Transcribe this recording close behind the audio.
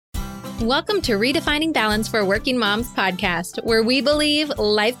Welcome to Redefining Balance for Working Moms podcast, where we believe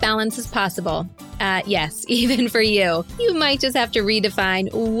life balance is possible. Yes, even for you. You might just have to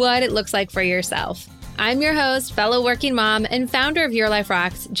redefine what it looks like for yourself. I'm your host, fellow working mom, and founder of Your Life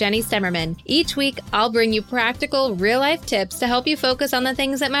Rocks, Jenny Stemmerman. Each week, I'll bring you practical, real-life tips to help you focus on the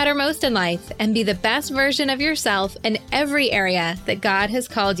things that matter most in life and be the best version of yourself in every area that God has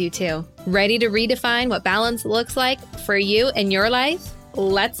called you to. Ready to redefine what balance looks like for you and your life?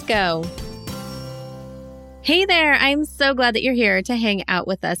 Let's go. Hey there, I'm so glad that you're here to hang out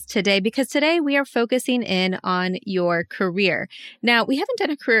with us today because today we are focusing in on your career. Now, we haven't done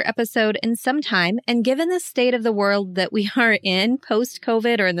a career episode in some time, and given the state of the world that we are in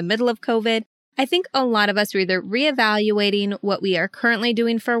post-COVID or in the middle of COVID, I think a lot of us are either reevaluating what we are currently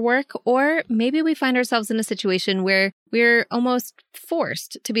doing for work, or maybe we find ourselves in a situation where we're almost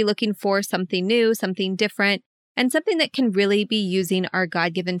forced to be looking for something new, something different, and something that can really be using our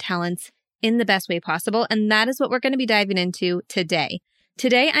God-given talents in the best way possible. And that is what we're going to be diving into today.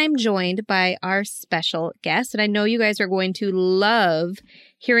 Today, I'm joined by our special guest, and I know you guys are going to love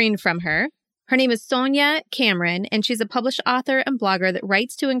hearing from her. Her name is Sonia Cameron, and she's a published author and blogger that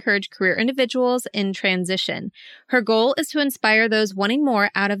writes to encourage career individuals in transition. Her goal is to inspire those wanting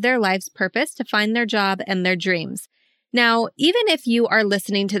more out of their life's purpose to find their job and their dreams. Now, even if you are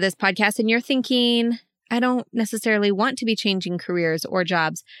listening to this podcast and you're thinking, I don't necessarily want to be changing careers or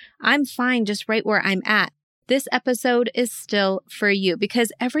jobs, I'm fine just right where I'm at, this episode is still for you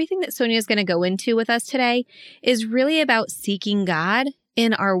because everything that Sonia is going to go into with us today is really about seeking God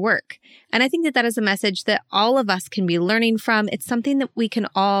in our work. And I think that that is a message that all of us can be learning from. It's something that we can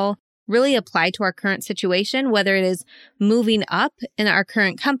all really apply to our current situation, whether it is moving up in our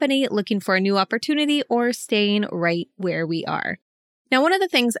current company, looking for a new opportunity, or staying right where we are. Now, one of the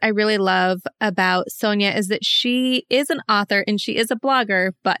things I really love about Sonia is that she is an author and she is a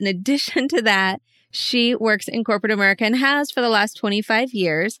blogger, but in addition to that, she works in corporate America and has for the last 25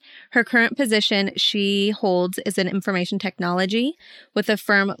 years. Her current position she holds is in information technology with a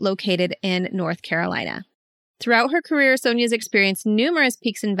firm located in North Carolina. Throughout her career, Sonia has experienced numerous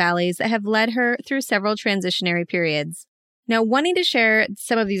peaks and valleys that have led her through several transitionary periods. Now, wanting to share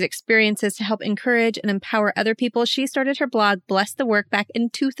some of these experiences to help encourage and empower other people, she started her blog, Bless the Work, back in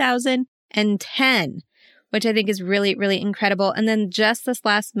 2010, which I think is really, really incredible. And then just this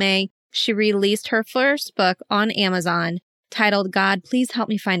last May, she released her first book on Amazon titled, God, Please Help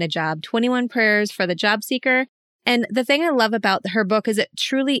Me Find a Job, 21 Prayers for the Job Seeker. And the thing I love about her book is it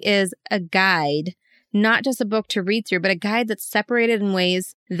truly is a guide, not just a book to read through, but a guide that's separated in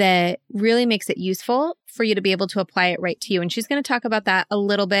ways that really makes it useful for you to be able to apply it right to you. And she's going to talk about that a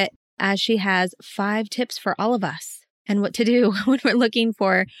little bit as she has 5 tips for all of us and what to do when we're looking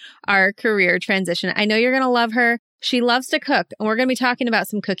for our career transition. I know you're going to love her. She loves to cook, and we're going to be talking about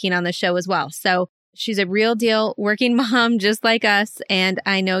some cooking on the show as well. So she's a real deal working mom just like us, and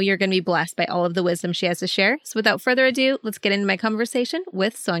I know you're going to be blessed by all of the wisdom she has to share. So without further ado, let's get into my conversation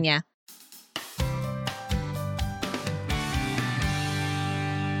with Sonia.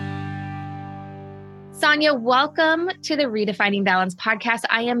 Sonia, welcome to the Redefining Balance podcast.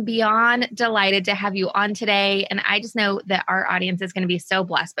 I am beyond delighted to have you on today, and I just know that our audience is going to be so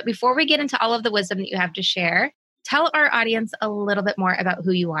blessed. But before we get into all of the wisdom that you have to share, tell our audience a little bit more about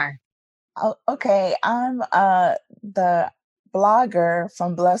who you are. Oh, okay. I'm the blogger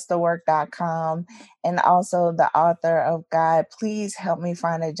from blessthework.com and also the author of God, Please Help Me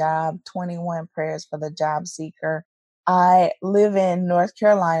Find a Job, 21 Prayers for the Job Seeker. I live in North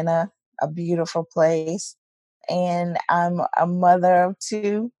Carolina, a beautiful place, and I'm a mother of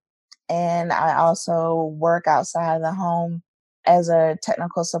 2, and I also work outside the home as a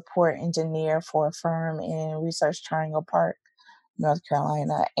technical support engineer for a firm in Research Triangle Park, North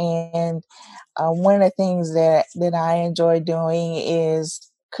Carolina. And one of the things that I enjoy doing is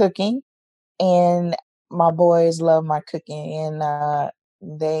cooking, and my boys love my cooking, and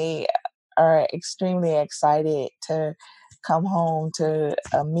they are extremely excited to come home to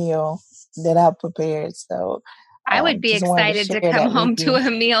a meal that I prepared. So I would be excited to come home to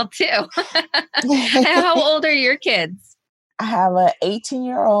a meal too. How old are your kids? I have an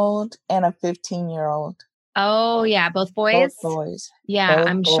 18-year-old and a 15-year-old. Oh, yeah. Both boys? Both boys. Yeah, Both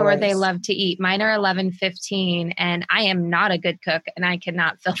I'm boys. sure they love to eat. Mine are 11, 15, and I am not a good cook, and I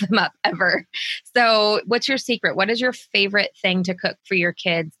cannot fill them up ever. So what's your secret? What is your favorite thing to cook for your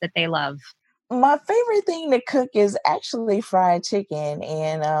kids that they love? My favorite thing to cook is actually fried chicken,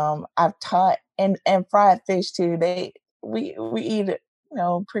 and I've taught and fried fish too. We eat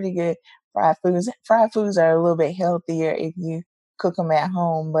pretty good fried foods. Fried foods are a little bit healthier if you cook them at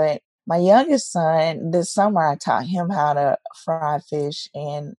home. But my youngest son, this summer, I taught him how to fry fish,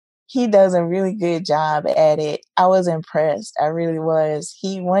 and he does a really good job at it. I was impressed. I really was.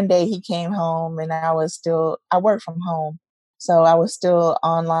 One day he came home and I work from home. So I was still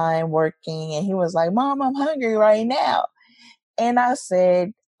online working and he was like, "Mom, I'm hungry right now." And I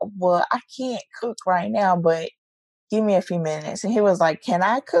said, "Well, I can't cook right now, but give me a few minutes." And he was like, "Can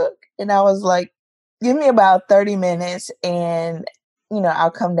I cook?" And I was like, "Give me about 30 minutes and,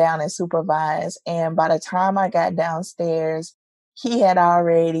 I'll come down and supervise." And by the time I got downstairs, he had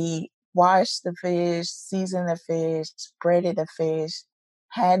already washed the fish, seasoned the fish, breaded the fish,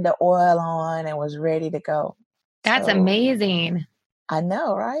 had the oil on, and was ready to go. That's So amazing. I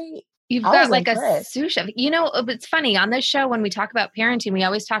know, right? You've I got was like a impressed. sous chef. It's funny on this show when we talk about parenting, we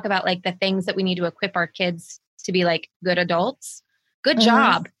always talk about like the things that we need to equip our kids to be like good adults. Good Hmm.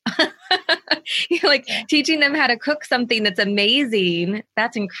 job. You're like Yeah. teaching them how to cook something that's amazing.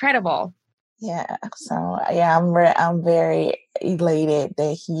 That's incredible. Yeah, so yeah, I'm very elated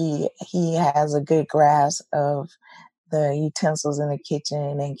that he has a good grasp of the utensils in the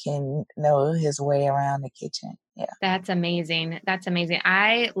kitchen and can know his way around the kitchen. Yeah. That's amazing. That's amazing.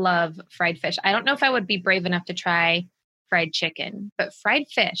 I love fried fish. I don't know if I would be brave enough to try fried chicken, but fried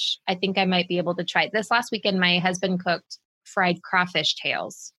fish, I think I might be able to try. This last weekend, my husband cooked fried crawfish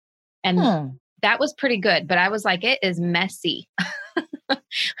tails, and Hmm. that was pretty good. But I was like, it is messy. Oh,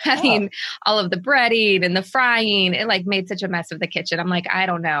 Having all of the breading and the frying, it like made such a mess of the kitchen. I'm like, I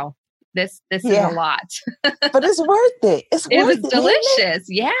don't know. This is a yeah. lot. But it's worth it. It's It worth was it, isn't it? delicious.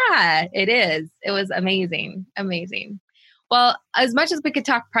 Yeah, it is. It was amazing. Amazing. Well, as much as we could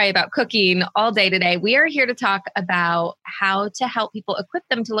talk probably about cooking all day today, we are here to talk about how to help people equip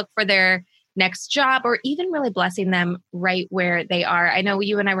them to look for their next job or even really blessing them right where they are. I know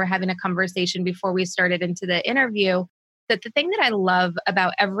you and I were having a conversation before we started into the interview that the thing that I love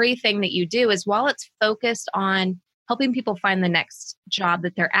about everything that you do is while it's focused on helping people find the next job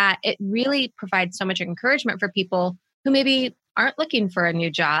that they're at, it really provides so much encouragement for people who maybe aren't looking for a new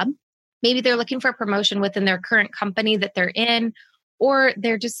job. Maybe they're looking for a promotion within their current company that they're in, or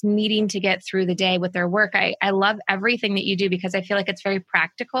they're just needing to get through the day with their work. I love everything that you do because I feel like it's very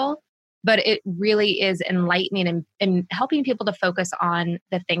practical, but it really is enlightening and helping people to focus on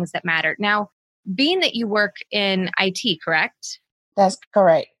the things that matter. Now, being that you work in IT, correct? That's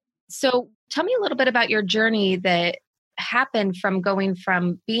correct. So tell me a little bit about your journey that happened from going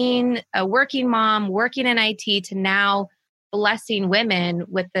from being a working mom, working in IT to now blessing women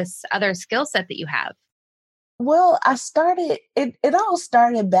with this other skill set that you have. Well, it all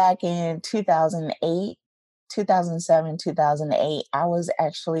started back in 2008, 2007,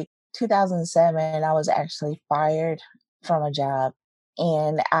 2008. 2007, I was actually fired from a job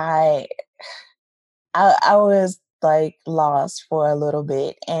and I was like lost for a little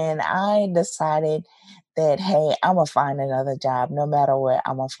bit and I decided that hey, I'm gonna find another job no matter what.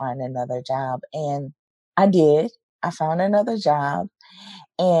 I'm gonna find another job and I did. I found another job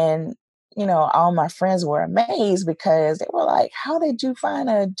and all my friends were amazed because they were like, "How did you find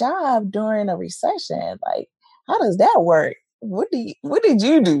a job during a recession? Like, how does that work? What did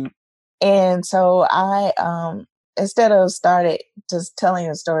you do?" And so instead of started just telling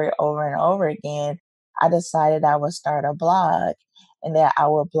the story over and over again, I decided I would start a blog and that I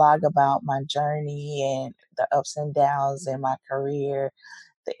would blog about my journey and the ups and downs in my career,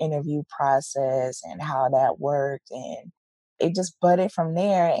 the interview process and how that worked. And it just budded from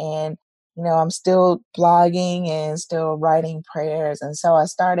there. And, I'm still blogging and still writing prayers. And so I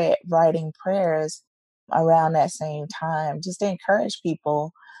started writing prayers around that same time just to encourage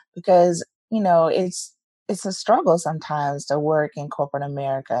people because, it's a struggle sometimes to work in corporate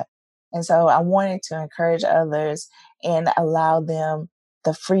America. And so I wanted to encourage others and allow them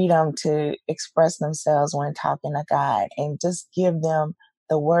the freedom to express themselves when talking to God and just give them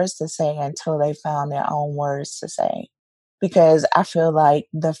the words to say until they found their own words to say. Because I feel like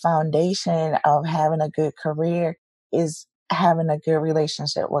the foundation of having a good career is having a good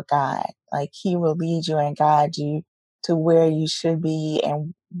relationship with God. Like He will lead you and guide you to where you should be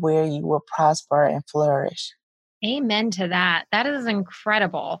and where you will prosper and flourish. Amen to that. That is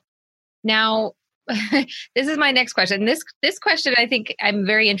incredible. Now, this is my next question. This question I think I'm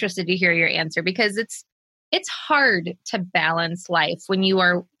very interested to hear your answer because it's hard to balance life when you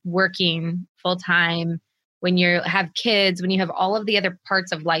are working full time, when you have kids, when you have all of the other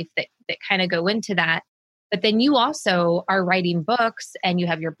parts of life that kind of go into that. But then you also are writing books and you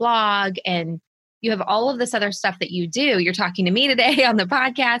have your blog and you have all of this other stuff that you do. You're talking to me today on the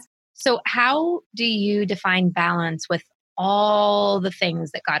podcast. So how do you define balance with all the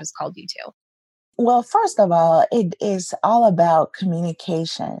things that God has called you to? Well, first of all, it is all about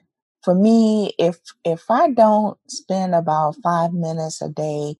communication. For me, if I don't spend about 5 minutes a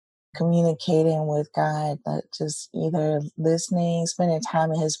day communicating with God, just either listening, spending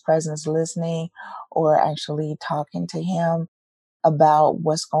time in His presence, listening, or actually talking to Him about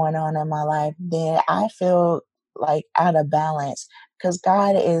what's going on in my life, then I feel like out of balance because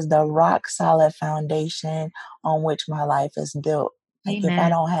God is the rock solid foundation on which my life is built. Like if I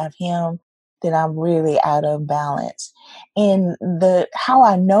Amen. don't have Him, then I'm really out of balance. And the how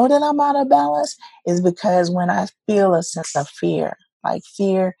I know that I'm out of balance is because when I feel a sense of fear, like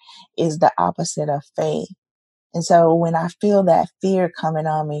fear is the opposite of faith. And so when I feel that fear coming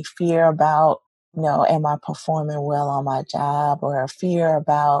on me, fear about, am I performing well on my job, or a fear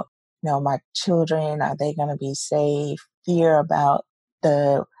about, my children, are they going to be safe? Fear about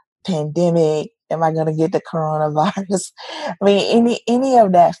the pandemic. Am I going to get the coronavirus? I mean, any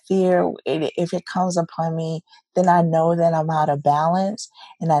of that fear, if it comes upon me, then I know that I'm out of balance,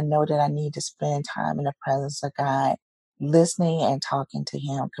 and I know that I need to spend time in the presence of God, listening and talking to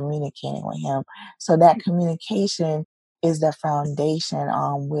Him, communicating with Him. So that communication is the foundation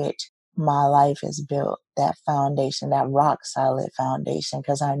on which my life is built, that foundation, that rock solid foundation,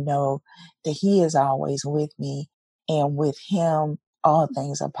 because I know that He is always with me, and with Him, all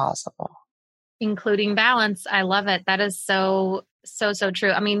things are possible. Including balance. I love it. That is so, so, so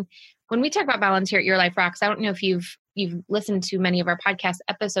true. I mean, when we talk about balance here at Your Life Rocks, I don't know if you've listened to many of our podcast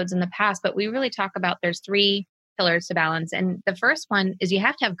episodes in the past, but we really talk about there's 3 pillars to balance. And the first one is you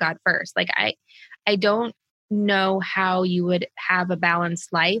have to have God first. Like I don't know how you would have a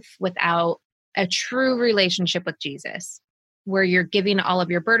balanced life without a true relationship with Jesus, where you're giving all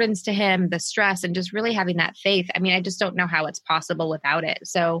of your burdens to Him, the stress, and just really having that faith. I mean, I just don't know how it's possible without it.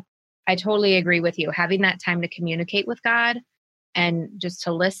 So I totally agree with you. Having that time to communicate with God and just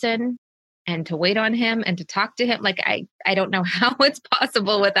to listen and to wait on Him and to talk to Him. Like I don't know how it's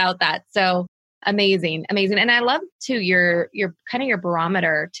possible without that. So amazing, amazing. And I love too your kind of your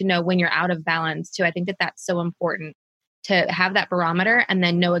barometer to know when you're out of balance too. I think that that's so important to have that barometer and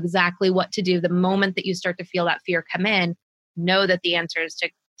then know exactly what to do the moment that you start to feel that fear come in. Know that the answer is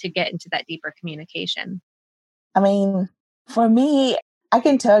to get into that deeper communication. I mean, for me, I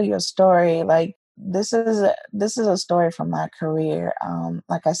can tell you a story. Like this is a story from my career.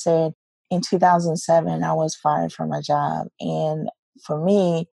 Like I said, in 2007, I was fired from my job, and for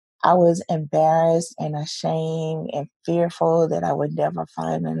me, I was embarrassed and ashamed and fearful that I would never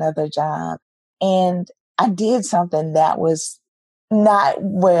find another job. And I did something that was not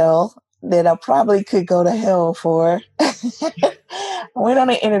well, that I probably could go to hell for. I went on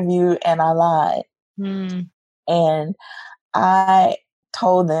an interview and I lied. Hmm. And I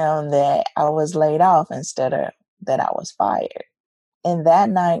told them that I was laid off instead of that I was fired. And that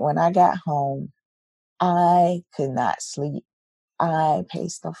night when I got home, I could not sleep. I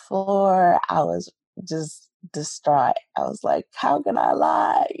paced the floor. I was just distraught. I was like, how can I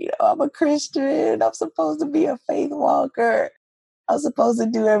lie? I'm a Christian. I'm supposed to be a faith walker. I'm supposed to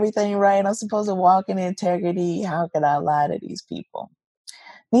do everything right. I'm supposed to walk in integrity. How can I lie to these people?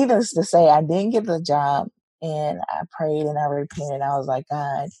 Needless to say, I didn't get the job, and I prayed and I repented. I was like,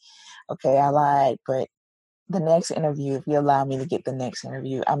 God, okay, I lied, but the next interview, if you allow me to get the next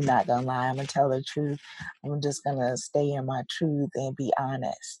interview, I'm not gonna lie. I'm gonna tell the truth. I'm just gonna stay in my truth and be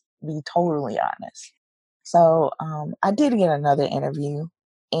honest, be totally honest. So I did get another interview,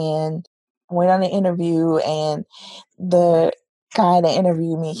 and went on the interview, and the guy that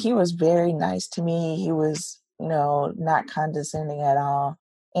interviewed me, he was very nice to me. He was, not condescending at all.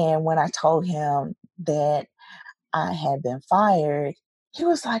 And when I told him that I had been fired, he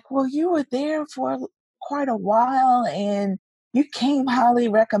was like, well, you were there for quite a while and you came highly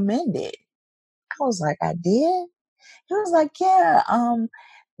recommended. I was like, I did? He was like, yeah,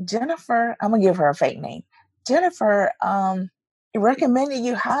 Jennifer, I'm gonna give her a fake name. Jennifer recommended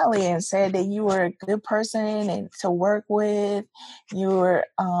you highly and said that you were a good person and to work with. You were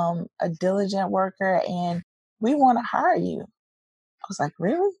a diligent worker, and we want to hire you. I was like,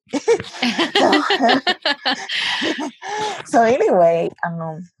 really? so, so anyway,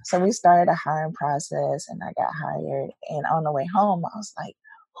 so we started a hiring process, and I got hired. And on the way home, I was like,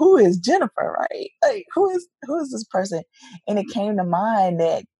 who is Jennifer? Right? Like, who is this person? And it came to mind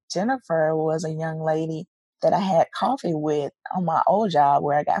that Jennifer was a young lady that I had coffee with on my old job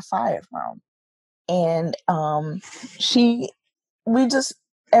where I got fired from. And she we just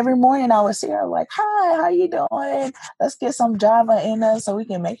every morning I would see her like, hi, how you doing? Let's get some Java in us so we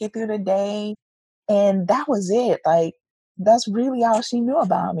can make it through the day. And that was it. Like, that's really all she knew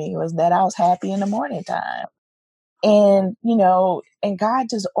about me, was that I was happy in the morning time. And, and God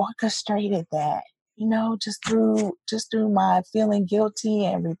just orchestrated that, just through my feeling guilty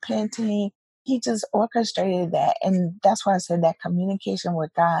and repenting he just orchestrated that. And that's why I said that communication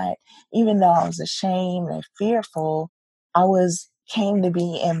with God, even though I was ashamed and fearful, I was came to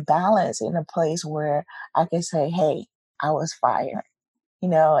be in balance in a place where I could say, hey, I was fired,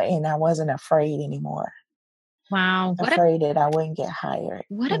 and I wasn't afraid anymore, Wow. afraid that I wouldn't get hired,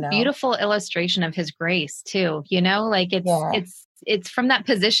 What a beautiful illustration of his grace too. Like Yeah. it's from that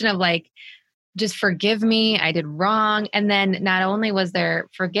position of like, just forgive me, I did wrong. And then not only was there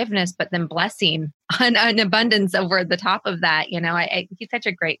forgiveness, but then blessing on an abundance over the top of that. He's such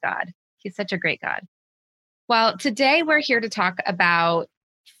a great God. He's such a great God. Well, today we're here to talk about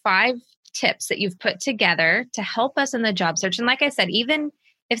 5 tips that you've put together to help us in the job search. And like I said, even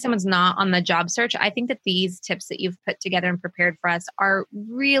if someone's not on the job search, I think that these tips that you've put together and prepared for us are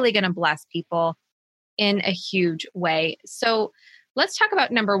really going to bless people in a huge way. So let's talk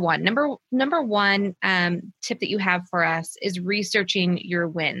about number one. Number one tip that you have for us is researching your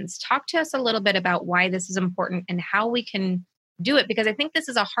wins. Talk to us a little bit about why this is important and how we can do it, because I think this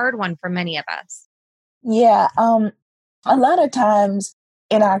is a hard one for many of us. Yeah. A lot of times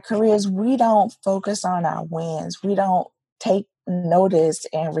in our careers, we don't focus on our wins. We don't take notice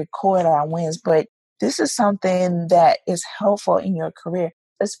and record our wins. But this is something that is helpful in your career,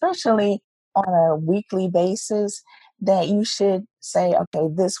 especially on a weekly basis, that you should say, okay,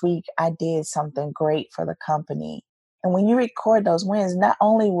 this week I did something great for the company. And when you record those wins, not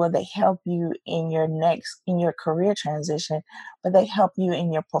only will they help you in your career transition, but they help you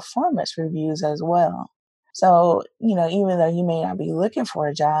in your performance reviews as well. So, even though you may not be looking for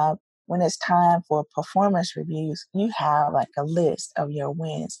a job, when it's time for performance reviews, you have like a list of your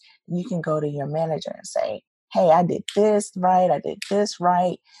wins. You can go to your manager and say, hey, I did this right. I did this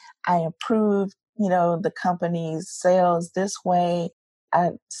right. I improved, the company's sales this way.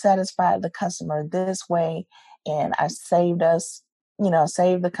 I satisfied the customer this way. And I saved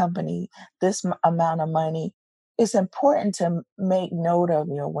the company this amount of money. It's important to make note of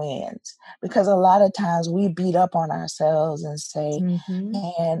your wins, because a lot of times we beat up on ourselves and say, Mm-hmm.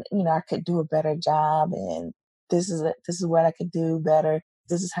 man, I could do a better job, and this is what I could do better.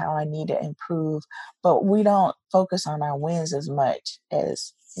 This is how I need to improve. But we don't focus on our wins as much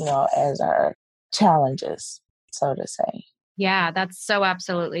as our challenges, so to say. Yeah, that's so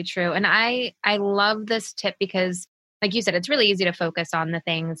absolutely true. And I love this tip because like you said, it's really easy to focus on the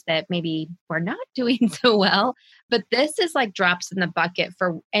things that maybe we're not doing so well, but this is like drops in the bucket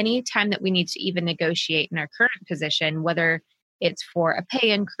for any time that we need to even negotiate in our current position, whether it's for a pay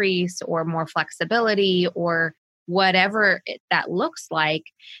increase or more flexibility or whatever that looks like.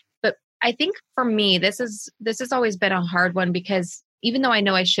 But I think for me, this has always been a hard one, because even though I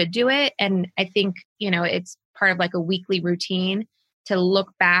know I should do it, and I think, it's part of like a weekly routine to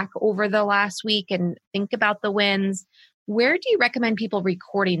look back over the last week and think about the wins. Where do you recommend people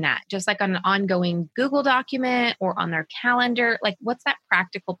recording that? Just like on an ongoing Google document or on their calendar? Like, what's that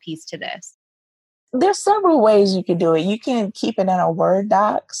practical piece to this? There's several ways you can do it. You can keep it in a Word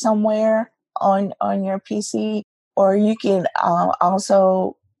doc somewhere on your PC, or you can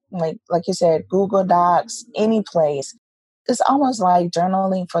also, like you said, Google Docs, any place. It's almost like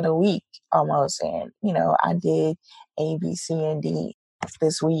journaling for the week, almost. And I did A, B, C, and D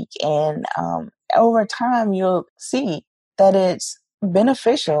this week, and over time you'll see that it's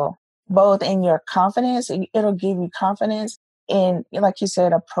beneficial both in your confidence. It'll give you confidence in, like you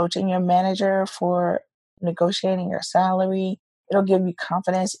said, approaching your manager for negotiating your salary. It'll give you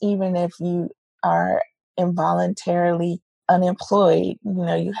confidence even if you are involuntarily unemployed.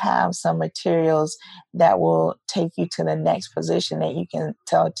 You have some materials that will take you to the next position that you can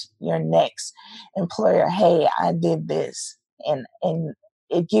tell your next employer, hey, I did this. And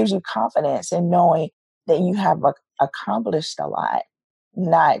it gives you confidence in knowing that you have accomplished a lot,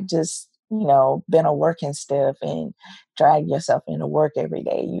 not just been a working stiff and drag yourself into work every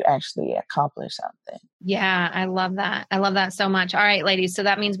day. You actually accomplish something. Yeah, I love that. I love that so much. All right, ladies. So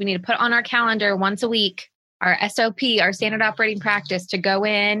that means we need to put on our calendar once a week, our SOP, our standard operating practice, to go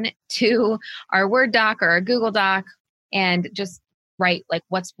in to our Word doc or our Google doc and just write like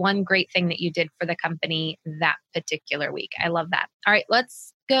what's one great thing that you did for the company that particular week. I love that. All right,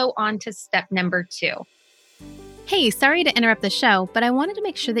 let's go on to step number 2. Hey, sorry to interrupt the show, but I wanted to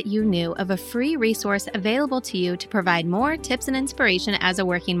make sure that you knew of a free resource available to you to provide more tips and inspiration as a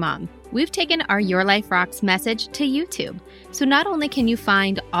working mom. We've taken our Your Life Rocks message to YouTube. So not only can you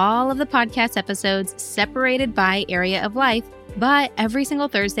find all of the podcast episodes separated by area of life, but every single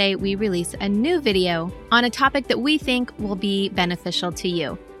Thursday we release a new video on a topic that we think will be beneficial to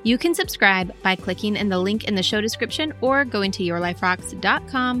you. You can subscribe by clicking in the link in the show description or going to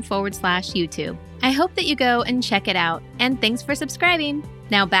yourliferocks.com/YouTube. I hope that you go and check it out. And thanks for subscribing.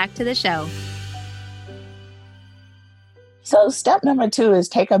 Now back to the show. So step number 2 is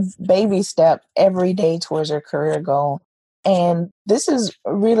take a baby step every day towards your career goal. And this is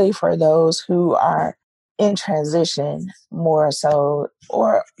really for those who are in transition more so,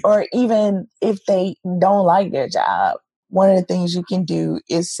 or even if they don't like their job. One of the things you can do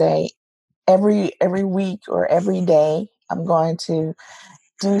is say every week or every day, I'm going to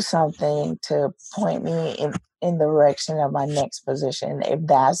do something to point me in the direction of my next position. If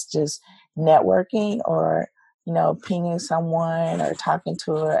that's just networking or, pinging someone or talking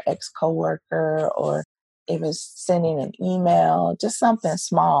to an ex coworker, or if it's sending an email, just something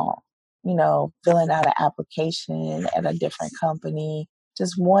small, filling out an application at a different company,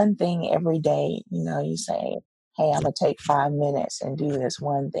 just one thing every day, you say, hey, I'm going to take 5 minutes and do this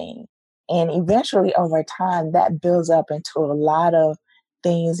one thing. And eventually over time, that builds up into a lot of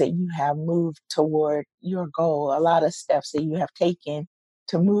things that you have moved toward your goal, a lot of steps that you have taken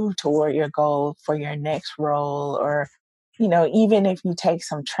to move toward your goal for your next role. Or, even if you take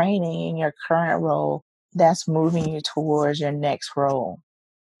some training in your current role, that's moving you towards your next role.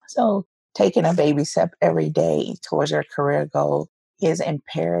 So taking a baby step every day towards your career goal is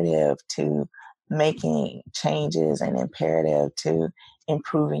imperative to making changes and imperative to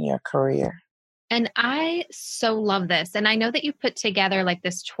improving your career. And I so love this. And I know that you put together like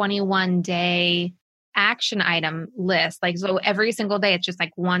this 21-day action item list. Like, so every single day, it's just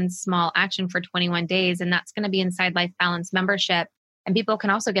like one small action for 21 days. And that's going to be inside Life Balance membership. And people can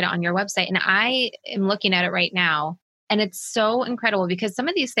also get it on your website. And I am looking at it right now. And it's so incredible because some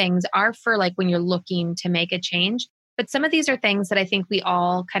of these things are for like when you're looking to make a change. But some of these are things that I think we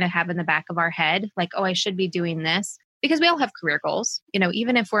all kind of have in the back of our head, like, oh, I should be doing this, because we all have career goals.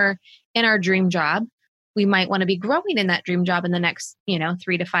 Even if we're in our dream job, we might want to be growing in that dream job in the next,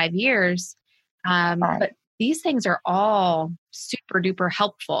 3 to 5 years. Right. But these things are all super duper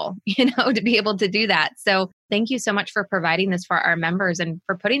helpful, to be able to do that. So thank you so much for providing this for our members and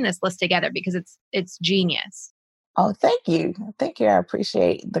for putting this list together, because it's genius. Oh, thank you. Thank you. I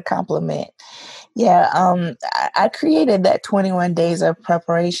appreciate the compliment. Yeah, I created that 21 days of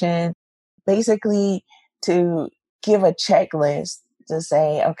preparation basically to give a checklist to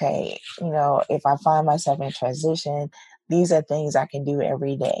say, okay, if I find myself in transition, these are things I can do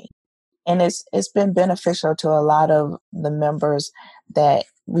every day. And it's been beneficial to a lot of the members that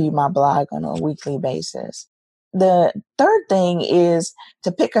read my blog on a weekly basis. The third thing is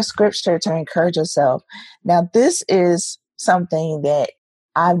to pick a scripture to encourage yourself. Now, this is something that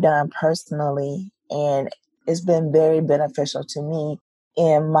I've done personally, and it's been very beneficial to me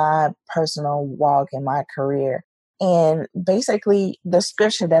in my personal walk in my career. And basically, the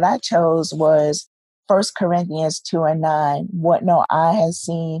scripture that I chose was 1 Corinthians 2:9. What no eye has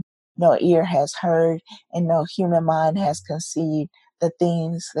seen, no ear has heard, and no human mind has conceived the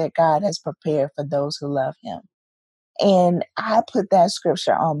things that God has prepared for those who love him. And I put that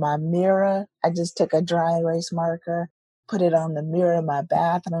scripture on my mirror. I just took a dry erase marker, put it on the mirror in my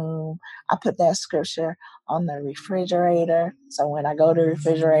bathroom. I put that scripture on the refrigerator. So when I go to the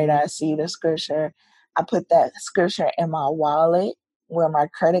refrigerator, I see the scripture. I put that scripture in my wallet where my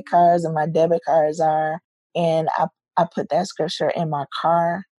credit cards and my debit cards are. And I put that scripture in my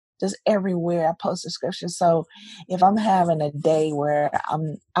car. Just everywhere I post the scripture. So if I'm having a day where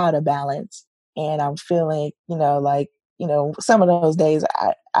I'm out of balance, and I'm feeling, like, some of those days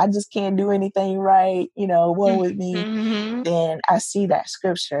I just can't do anything right, woe with me, Mm-hmm. then I see that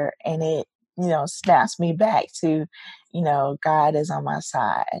scripture and it, snaps me back to, God is on my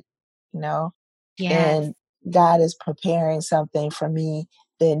side, you know, Yes. and God is preparing something for me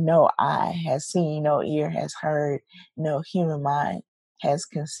that no eye has seen, no ear has heard, no human mind has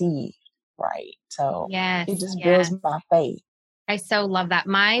conceived, right? So it Yes. just builds Yes. my faith. I so love that.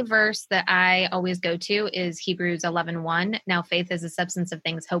 My verse that I always go to is Hebrews 11:1. Now faith is the substance of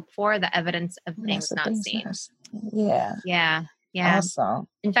things hoped for, the evidence of That's things the not things. seen. Yeah. Yeah. Yeah. Awesome.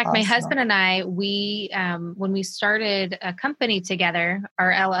 In fact, my Awesome. husband and I, when we started a company together,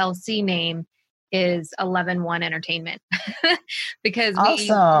 our LLC name is 11:1 Entertainment because we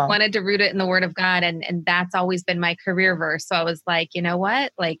Awesome. wanted to root it in the Word of God, and that's always been my career verse. So I was like, you know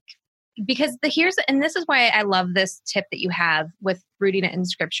what, like, because this is why I love this tip that you have with rooting it in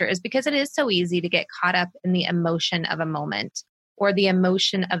Scripture, is because it is so easy to get caught up in the emotion of a moment or the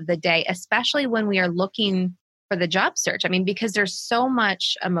emotion of the day, especially when we are looking for the job search. I mean, because there's so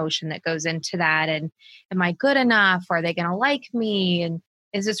much emotion that goes into that. And am I good enough? Are they going to like me? And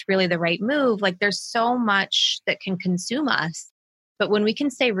is this really the right move? Like, there's so much that can consume us. But when we can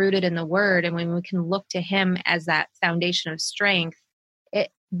stay rooted in the Word and when we can look to Him as that foundation of strength,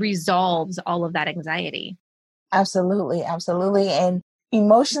 it resolves all of that anxiety. Absolutely. Absolutely. And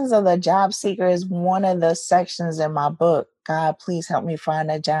emotions of the job seeker is one of the sections in my book God, please help me find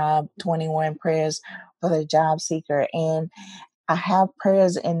a job, 21 prayers for the job seeker. And I have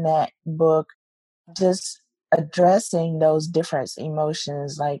prayers in that book just addressing those different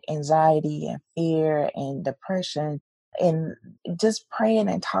emotions like anxiety and fear and depression, and just praying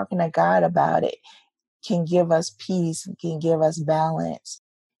and talking to God about it can give us peace, can give us balance.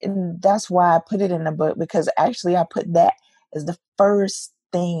 And that's why I put it in the book, because actually I put that as the first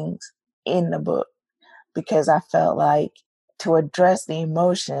things in the book, because I felt like to address the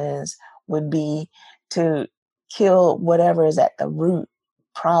emotions would be to kill whatever is at the root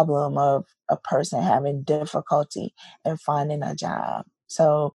problem of a person having difficulty in finding a job.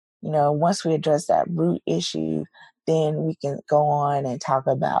 So, once we address that root issue, then we can go on and talk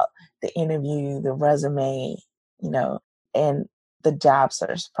about the interview, the resume, you know, and the job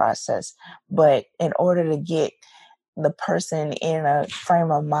search process. But in order to get the person in a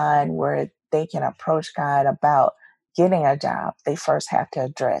frame of mind where they can approach God about getting a job, they first have to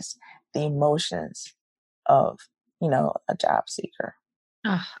address the emotions of, a job seeker.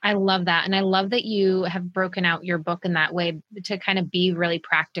 Oh, I love that. And I love that you have broken out your book in that way to kind of be really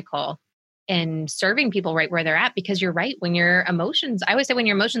practical in serving people right where they're at. Because you're right, when your emotions, I always say when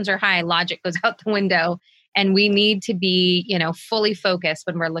your emotions are high, logic goes out the window. And we need to be, fully focused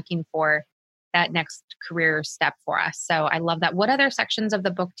when we're looking for that next career step for us. So I love that. What other sections of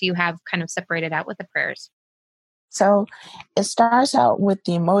the book do you have kind of separated out with the prayers? So it starts out with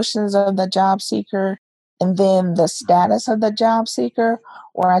the emotions of the job seeker and then the status of the job seeker,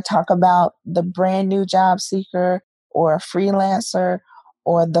 where I talk about the brand new job seeker or a freelancer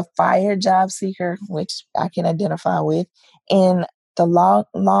or the fire job seeker, which I can identify with, and the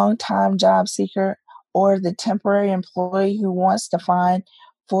long time job seeker or the temporary employee who wants to find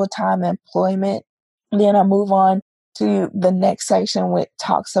full-time employment. Then I move on to the next section, which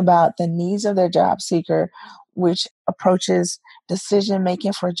talks about the needs of the job seeker, which approaches decision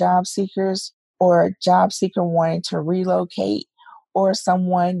making for job seekers or a job seeker wanting to relocate or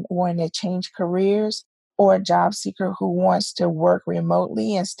someone wanting to change careers or a job seeker who wants to work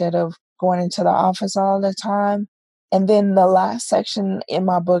remotely instead of going into the office all the time. And then the last section in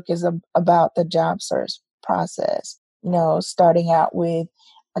my book is about the job search process, starting out with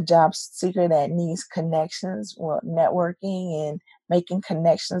a job seeker that needs connections, well, networking and making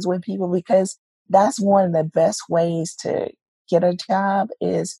connections with people, because that's one of the best ways to get a job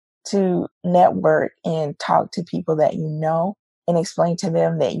is to network and talk to people that you know and explain to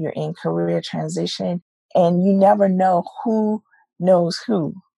them that you're in career transition, and you never know who knows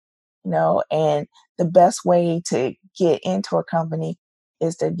who, and the best way to get into a company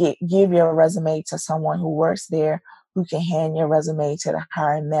is to give your resume to someone who works there who can hand your resume to the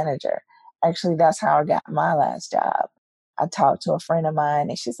hiring manager. Actually, that's how I got my last job. I talked to a friend of mine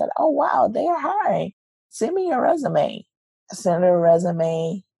and she said, "Oh, wow, they are hiring. Send me your resume." I sent her a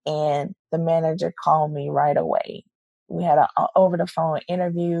resume and the manager called me right away. We had an over the phone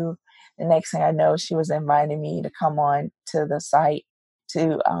interview. The next thing I know, she was inviting me to come on to the site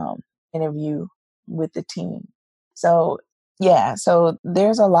to interview with the team. So, yeah, so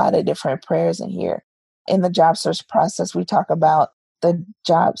there's a lot of different prayers in here. In the job search process, we talk about the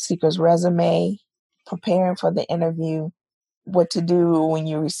job seeker's resume, preparing for the interview, what to do when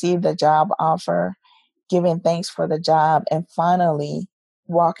you receive the job offer, giving thanks for the job, and finally,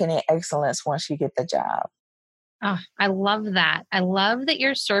 walking in excellence once you get the job. Oh, I love that. I love that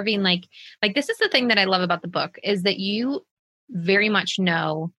you're serving like this is the thing that I love about the book is that you very much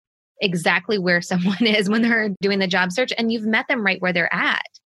know exactly where someone is when they're doing the job search and you've met them right where they're at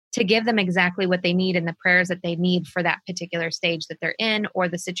to give them exactly what they need and the prayers that they need for that particular stage that they're in or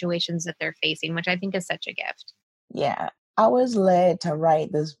the situations that they're facing, which I think is such a gift. Yeah, I was led to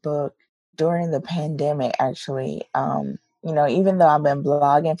write this book during the pandemic, actually. Even though I've been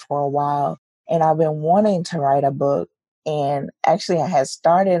blogging for a while and I've been wanting to write a book, and actually I had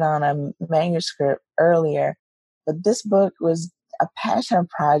started on a manuscript earlier, but this book was a passion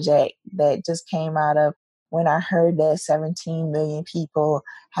project that just came out of when I heard that 17 million people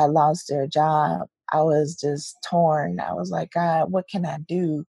had lost their job. I was just torn. I was like, God, what can I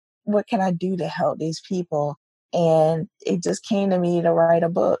do? What can I do to help these people? And it just came to me to write a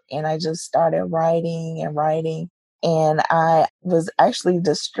book. And I just started writing and writing. And I was actually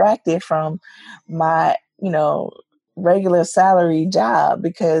distracted from my, regular salary job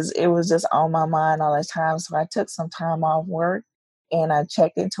because it was just on my mind all the time. So I took some time off work and I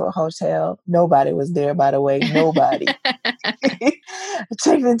checked into a hotel. Nobody was there, by the way, nobody. I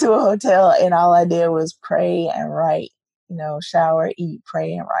checked into a hotel and all I did was pray and write, shower, eat,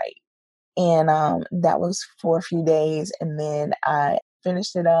 pray, and write. And that was for a few days. And then I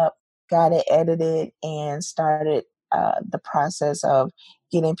finished it up, got it edited, and started the process of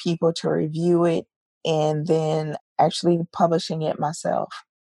getting people to review it and then actually publishing it myself.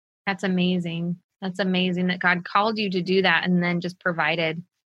 That's amazing. That's amazing that God called you to do that and then just provided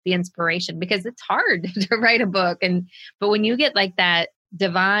the inspiration because it's hard to write a book. But when you get like that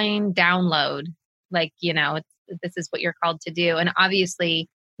divine download, like, this is what you're called to do. And obviously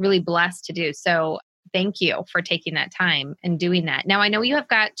really blessed to do. So thank you for taking that time and doing that. Now I know you have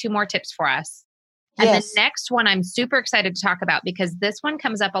got 2 more tips for us. And the Yes. next one I'm super excited to talk about because this one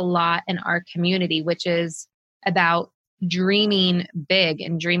comes up a lot in our community, which is about dreaming big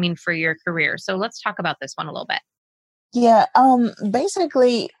and dreaming for your career. So let's talk about this one a little bit. Yeah,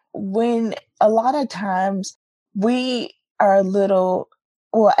 basically, when a lot of times we are a little,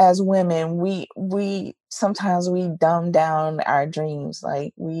 well, as women, we sometimes we dumb down our dreams.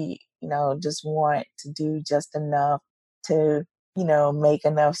 Like we, just want to do just enough to, make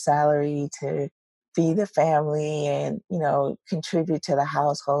enough salary to feed the family and, contribute to the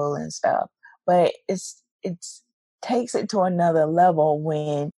household and stuff. But it's takes it to another level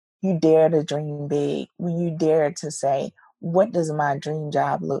when you dare to dream big, when you dare to say, what does my dream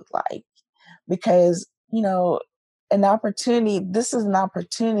job look like? Because, this is an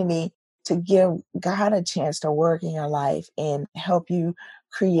opportunity to give God a chance to work in your life and help you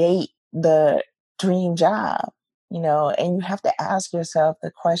create the dream job, and you have to ask yourself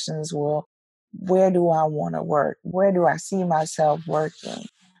the questions, well, where do I want to work? Where do I see myself working?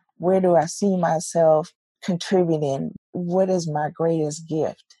 Where do I see myself contributing? What is my greatest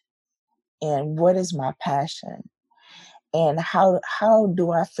gift? And what is my passion? And how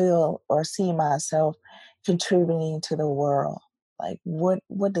do I feel or see myself contributing to the world? Like what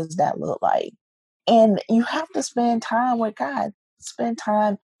does that look like? And you have to spend time with God. Spend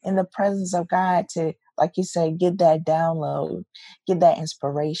time in the presence of God to, like you say, get that download, get that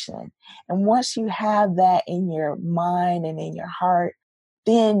inspiration. And once you have that in your mind and in your heart,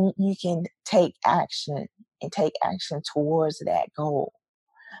 then you can take action and take action towards that goal.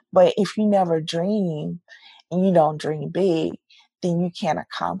 But if you never dream and you don't dream big, then you can't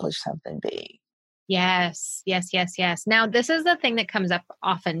accomplish something big. Yes, yes, yes, yes. Now, this is the thing that comes up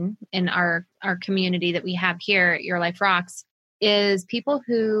often in our community that we have here at Your Life Rocks is people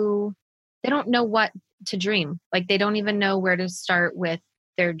who they don't know what to dream. Like they don't even know where to start with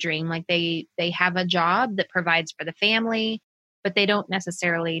their dream. Like they have a job that provides for the family, but they don't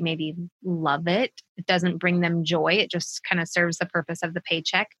necessarily maybe love it. It doesn't bring them joy. It just kind of serves the purpose of the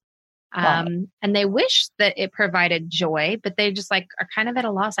paycheck. Right. And they wish that it provided joy, but they just like are kind of at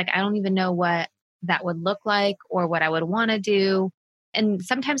a loss. Like, I don't even know what that would look like or what I would want to do. And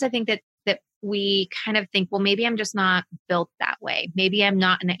sometimes I think that we kind of think, well, maybe I'm just not built that way. Maybe I'm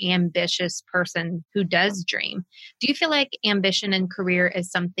not an ambitious person who does dream. Do you feel like ambition in career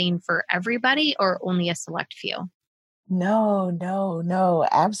is something for everybody or only a select few? No, no, no,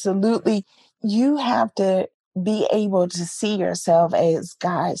 absolutely. You have to be able to see yourself as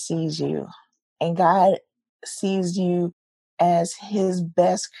God sees you. And God sees you as his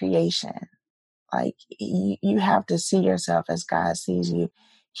best creation. Like you have to see yourself as God sees you.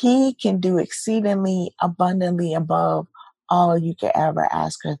 He can do exceedingly abundantly above all you could ever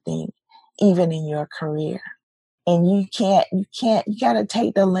ask or think, even in your career. And you got to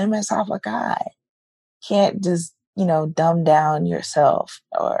take the limits off of God. Can't just, dumb down yourself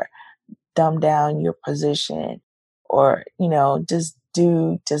or dumb down your position or, just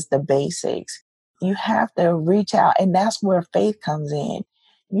do just the basics. You have to reach out, and that's where faith comes in.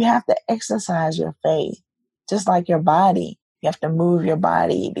 You have to exercise your faith, just like your body. You have to move your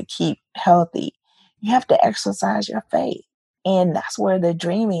body to keep healthy. You have to exercise your faith. And that's where the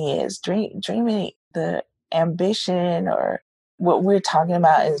dreaming is. Dreaming, the ambition, or what we're talking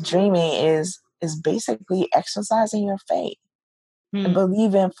about is dreaming is basically exercising your faith and Hmm,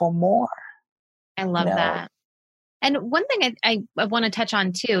 believing for more, I you love know. that. And one thing I want to touch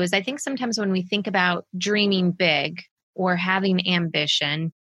on too is I think sometimes when we think about dreaming big or having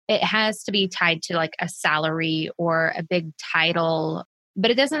ambition, it has to be tied to like a salary or a big title,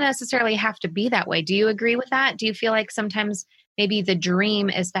 but it doesn't necessarily have to be that way. Do you agree with that? Do you feel like sometimes maybe the dream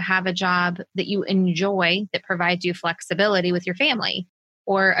is to have a job that you enjoy that provides you flexibility with your family?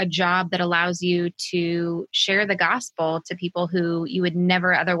 Or a job that allows you to share the gospel to people who you would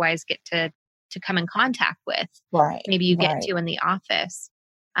never otherwise get to come in contact with. Right, Maybe you get right, to in the office.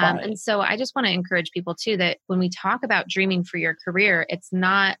 right. And so I just want to encourage people too that when we talk about dreaming for your career, it's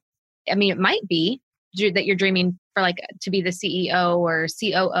not, I mean, it might be that you're dreaming for like to be the CEO or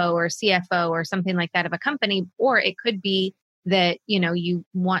COO or CFO or something like that of a company, or it could be that, you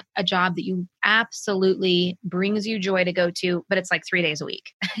want a job that you absolutely brings you joy to go to, but it's like 3 days a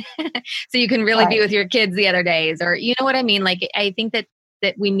week. So you can really be Right. with your kids the other days, or you know what I mean? Like, I think that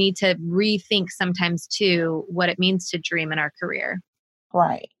we need to rethink sometimes too what it means to dream in our career.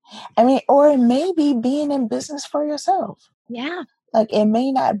 Right. I mean, or maybe being in business for yourself. Yeah. Like it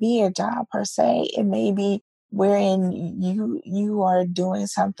may not be a job per se. It may be wherein you are doing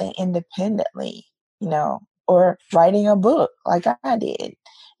something independently, or writing a book like I did.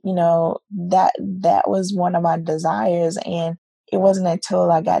 That was one of my desires, and it wasn't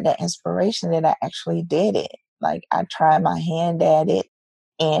until I got that inspiration that I actually did it. Like I tried my hand at it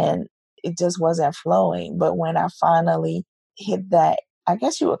and it just wasn't flowing. But when I finally hit that, I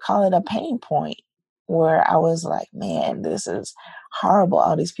guess you would call it a pain point, where I was like, man, this is horrible,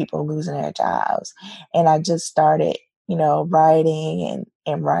 all these people losing their jobs. And I just started, writing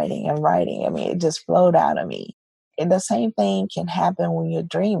and writing and writing. I mean, it just flowed out of me. And the same thing can happen when you're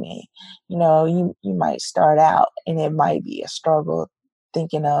dreaming. You might start out and it might be a struggle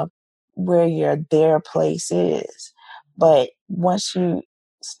thinking of where your their place is. But once you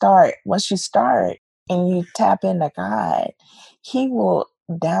start and you tap into God, He will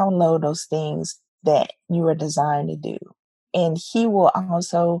download those things that you were designed to do. And He will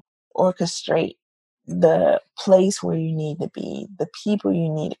also orchestrate the place where you need to be, the people you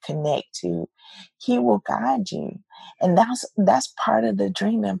need to connect to. He will guide you. And that's part of the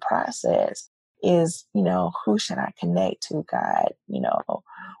dreaming process is, who should I connect to, God?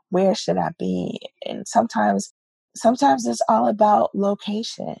 Where should I be? And sometimes it's all about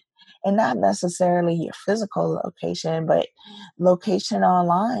location, and not necessarily your physical location, but location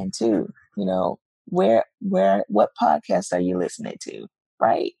online too. What podcast are you listening to,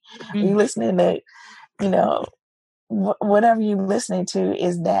 right? Are you Mm. listening to, you know whatever you're listening to,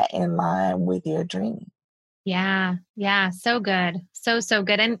 is that in line with your dream? Yeah. Yeah. So good. So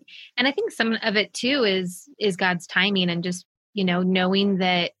good. And I think some of it too is God's timing, and just, knowing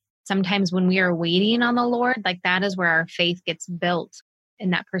that sometimes when we are waiting on the Lord, like that is where our faith gets built, in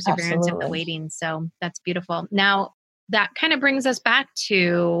that perseverance of the Absolutely. waiting. So that's beautiful. Now that kind of brings us back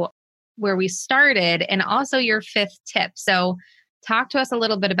to where we started, and also your fifth tip. So talk to us a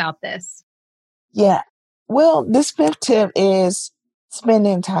little bit about this. Yeah. Well, this fifth tip is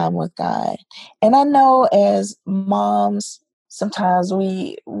spending time with God. And I know as moms, sometimes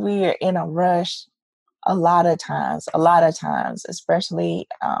we are in a rush a lot of times, especially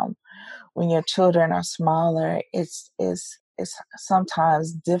when your children are smaller. It's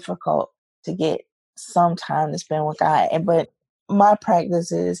sometimes difficult to get some time to spend with God. But my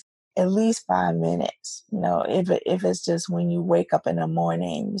practice is at least 5 minutes. If it's just when you wake up in the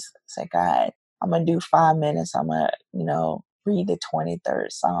morning, you say, God, I'm gonna do 5 minutes. I'm gonna, read the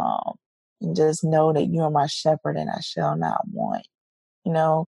 23rd Psalm, and just know that you are my shepherd and I shall not want. You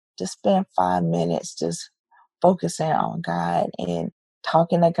know, just spend 5 minutes just focusing on God and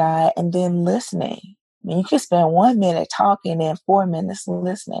talking to God, and then listening. I mean, you can spend 1 minute talking and 4 minutes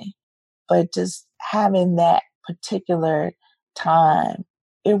listening, but just having that particular time,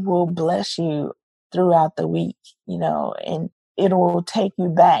 it will bless you throughout the week, and it will take you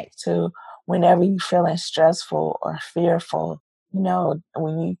back to whenever you're feeling stressful or fearful.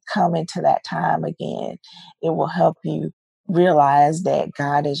 When you come into that time again, it will help you realize that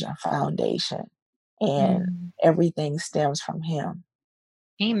God is your foundation and Mm. everything stems from Him.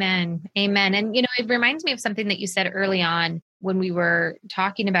 Amen. Amen. And, it reminds me of something that you said early on when we were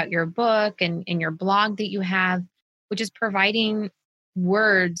talking about your book and your blog that you have, which is providing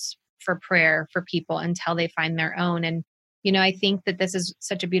words for prayer for people until they find their own. And, I think that this is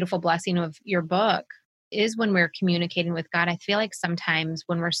such a beautiful blessing of your book, is when we're communicating with God. I feel like sometimes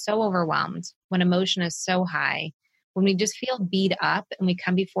when we're so overwhelmed, when emotion is so high, when we just feel beat up and we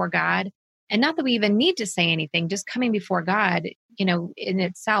come before God, and not that we even need to say anything, just coming before God, in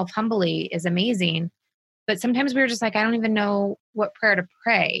itself humbly is amazing. But sometimes we're just like, I don't even know what prayer to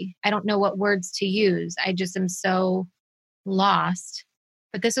pray. I don't know what words to use. I just am so lost.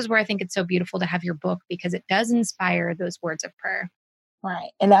 But this is where I think it's so beautiful to have your book, because it does inspire those words of prayer.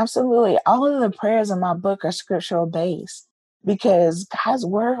 Right. And absolutely, all of the prayers in my book are scriptural based, because God's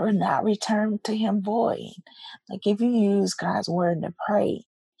word will not return to Him void. Like if you use God's word to pray,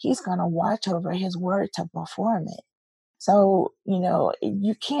 He's going to watch over His word to perform it. So,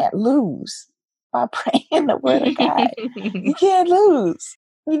 you can't lose by praying the word of God. You can't lose.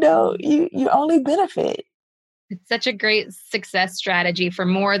 You only benefit. It's such a great success strategy for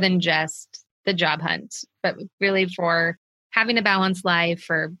more than just the job hunt, but really for having a balanced life,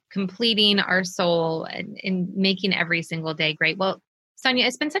 for completing our soul and making every single day great. Well, Sonia,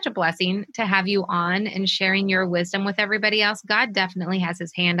 it's been such a blessing to have you on and sharing your wisdom with everybody else. God definitely has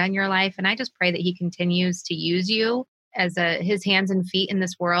his hand on your life. And I just pray that he continues to use you as his hands and feet in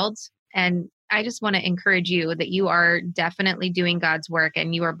this world. And I just want to encourage you that you are definitely doing God's work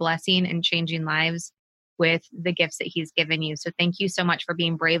and you are blessing and changing lives with the gifts that he's given you. So thank you so much for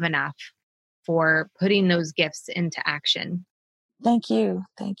being brave enough for putting those gifts into action. Thank you.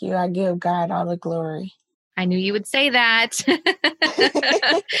 Thank you. I give God all the glory. I knew you would say that.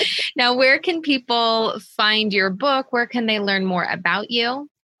 Now, where can people find your book? Where can they learn more about you?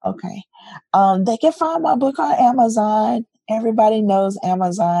 Okay. They can find my book on Amazon. Everybody knows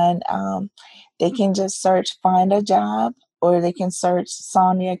Amazon. They can just search Find a Job, or they can search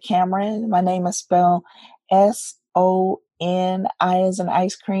Sonia Cameron. My name is spelled SONI as in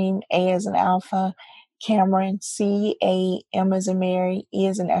ice cream, A as in alpha, Cameron, CAM as in Mary, E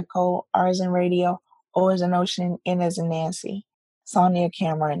as in echo, R as in radio, O as in ocean, N as in Nancy. Sonia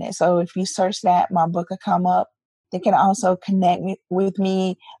Cameron. And so if you search that, my book will come up. They can also connect with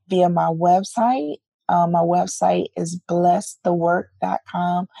me via my website. My website is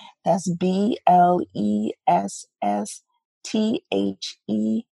blessthework.com. That's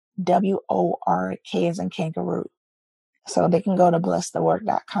BLESSTHEWORK as in kangaroo. So they can go to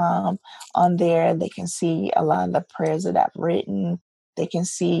blessthework.com. On there, they can see a lot of the prayers that I've written. They can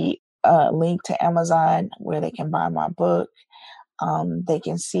see a link to Amazon where they can buy my book. They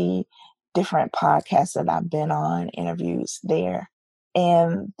can see different podcasts that I've been on, interviews there.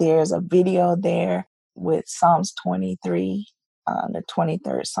 And there's a video there with Psalms 23, the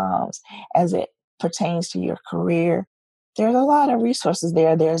 23rd Psalms, as it pertains to your career. There's a lot of resources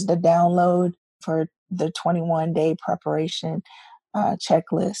there. There's the download for the 21-day preparation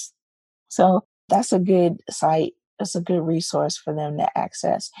checklist. So that's a good site. It's a good resource for them to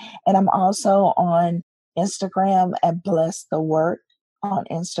access. And I'm also on Instagram at Bless the Work, on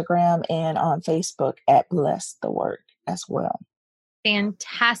Instagram, and on Facebook at Bless the Work as well.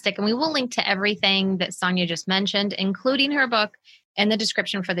 Fantastic. And we will link to everything that Sonia just mentioned, including her book, in the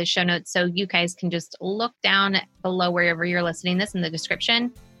description for the show notes. So you guys can just look down below wherever you're listening this in the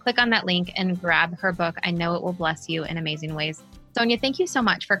description, click on that link and grab her book. I know it will bless you in amazing ways. Sonia, thank you so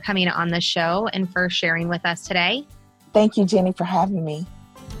much for coming on the show and for sharing with us today. Thank you, Jenny, for having me.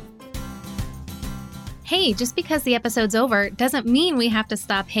 Hey, just because the episode's over doesn't mean we have to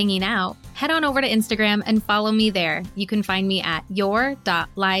stop hanging out. Head on over to Instagram and follow me there. You can find me at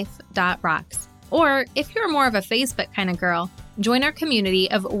your.life.rocks. Or if you're more of a Facebook kind of girl, join our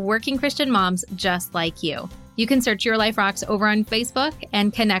community of working Christian moms just like you. You can search Your Life Rocks over on Facebook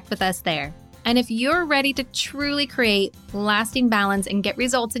and connect with us there. And if you're ready to truly create lasting balance and get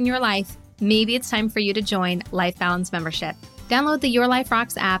results in your life, maybe it's time for you to join Life Balance Membership. Download the Your Life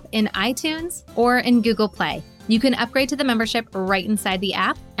Rocks app in iTunes or in Google Play. You can upgrade to the membership right inside the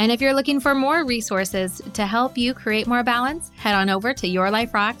app. And if you're looking for more resources to help you create more balance, head on over to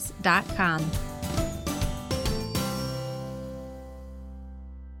yourliferocks.com.